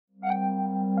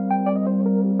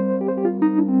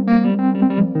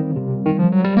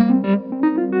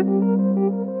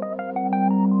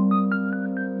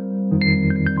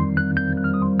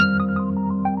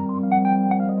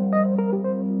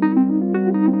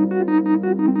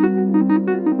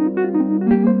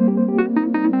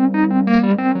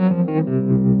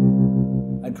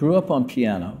grew up on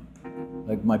piano,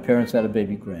 like my parents had a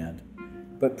baby grand,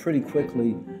 but pretty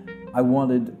quickly I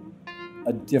wanted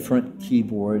a different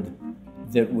keyboard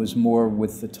that was more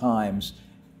with the times,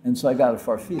 and so I got a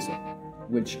Farfisa,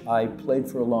 which I played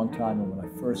for a long time, and when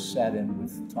I first sat in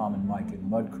with Tom and Mike in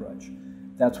Mudcrutch,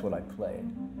 that's what I played.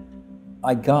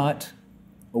 I got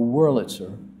a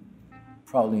Wurlitzer,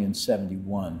 probably in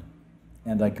 '71,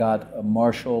 and I got a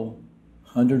Marshall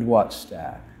 100-watt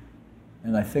stack,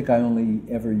 and I think I only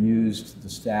ever used the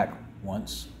stack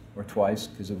once or twice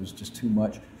because it was just too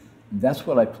much. And that's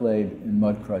what I played in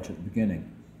Mudcrutch at the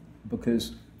beginning,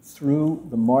 because through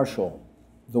the Marshall,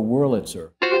 the Wurlitzer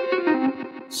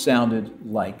sounded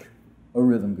like a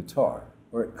rhythm guitar,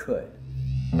 or it could.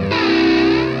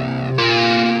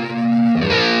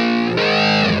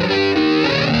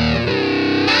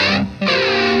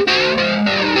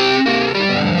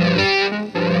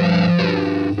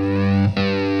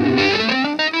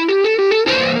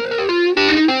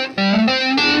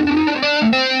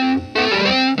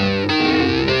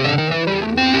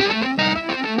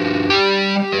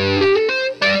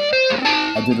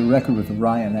 I did a record with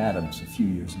Ryan Adams a few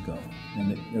years ago,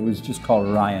 and it was just called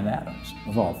Ryan Adams,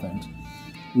 of all things.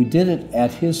 We did it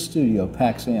at his studio,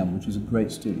 Pax Am, which is a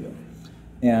great studio,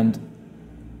 and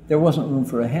there wasn't room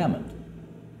for a Hammond.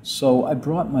 So I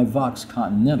brought my Vox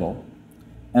Continental,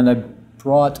 and I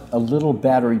brought a little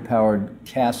battery-powered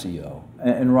Casio,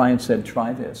 and Ryan said,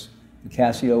 try this. The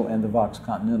Casio and the Vox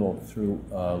Continental through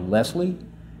Leslie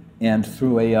and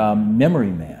through a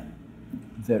Memory Man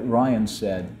that Ryan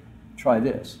said, try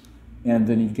this. And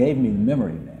then he gave me the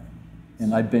Memory Man.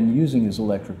 And I'd been using his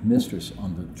Electric Mistress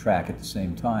on the track at the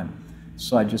same time.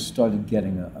 So I just started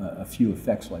getting a few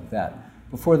effects like that.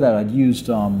 Before that, I'd used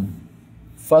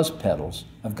fuzz pedals.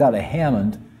 I've got a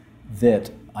Hammond that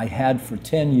I had for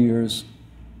 10 years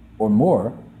or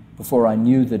more before I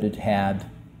knew that it had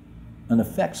an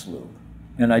effects loop.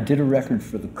 And I did a record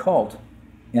for the Cult,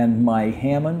 and my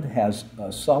Hammond has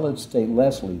a solid-state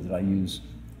Leslie that I use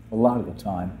a lot of the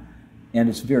time, and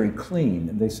it's very clean.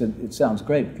 And they said, it sounds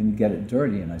great, but can you get it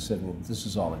dirty? And I said, well, this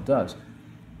is all it does.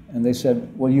 And they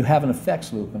said, well, you have an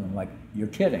effects loop. And I'm like, you're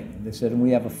kidding. And they said, and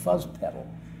we have a fuzz pedal.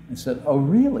 I said, oh,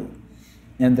 really?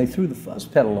 And they threw the fuzz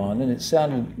pedal on, and it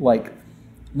sounded like,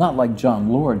 not like John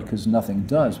Lord, because nothing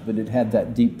does, but it had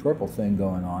that Deep Purple thing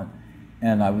going on,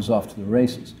 and I was off to the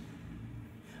races.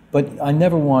 But I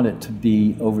never want it to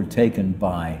be overtaken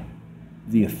by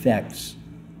the effects.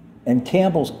 And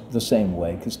Campbell's the same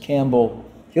way, because Campbell,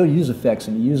 he'll use effects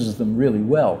and he uses them really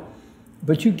well.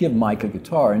 But you give Mike a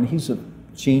guitar, and he's a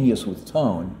genius with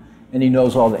tone, and he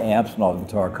knows all the amps and all the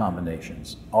guitar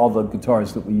combinations. All the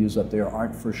guitars that we use up there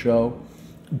aren't for show.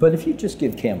 But if you just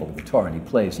give Campbell a guitar and he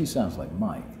plays, he sounds like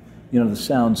Mike. You know, the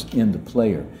sound's in the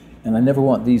player. And I never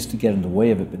want these to get in the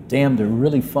way of it, but damn, they're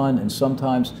really fun, and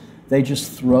sometimes they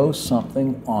just throw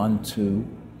something onto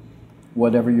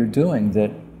whatever you're doing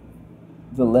that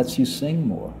lets you sing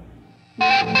more.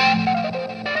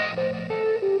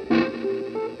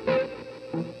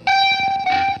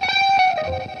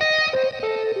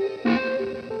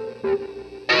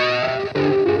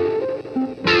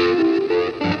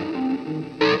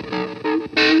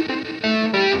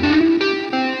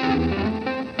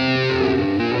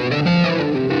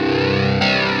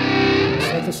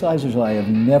 Synthesizers I have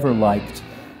never liked.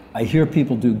 I hear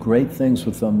people do great things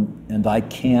with them, and I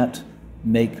can't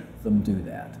make them do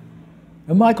that.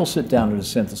 And Mike will sit down at a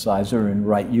synthesizer and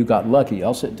write, you got lucky.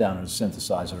 I'll sit down at a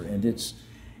synthesizer, and it's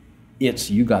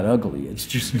you got ugly. It's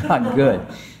just not good.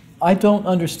 I don't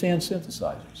understand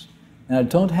synthesizers, and I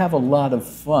don't have a lot of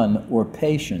fun or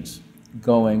patience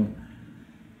going,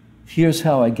 here's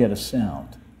how I get a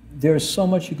sound. There's so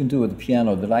much you can do with the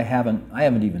piano that I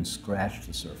haven't even scratched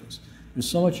the surface. There's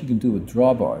so much you can do with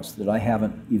drawbars that I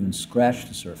haven't even scratched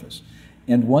the surface.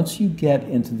 And once you get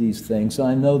into these things, and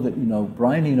I know that, you know,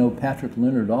 Brian Eno, Patrick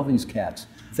Leonard, all these cats,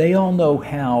 they all know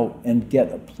how and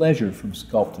get a pleasure from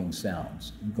sculpting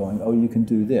sounds and going, oh, you can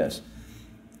do this.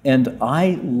 And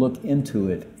I look into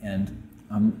it and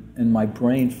my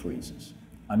brain freezes.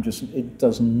 It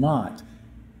does not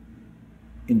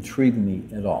intrigue me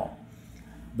at all.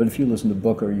 But if you listen to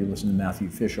Booker, you listen to Matthew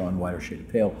Fisher on Whiter Shade of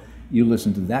Pale, you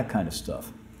listen to that kind of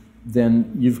stuff,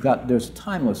 then there's a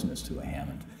timelessness to a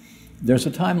Hammond. There's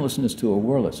a timelessness to a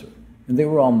Wurlitzer. And they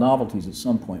were all novelties at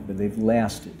some point, but they've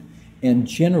lasted. And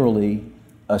generally,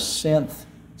 a synth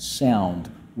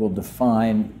sound will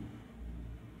define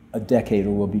a decade,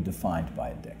 or will be defined by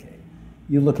a decade.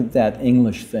 You look at that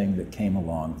English thing that came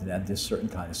along that had this certain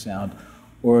kind of sound,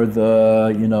 or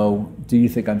the, you know, do you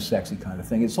think I'm sexy kind of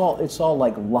thing. It's all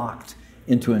like locked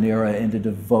into an era, and it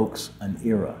evokes an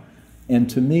era. And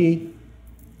to me,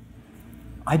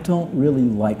 I don't really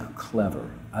like clever.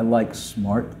 I like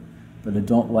smart, but I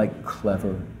don't like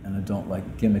clever, and I don't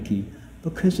like gimmicky,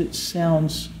 because it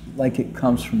sounds like it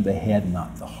comes from the head,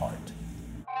 not the heart.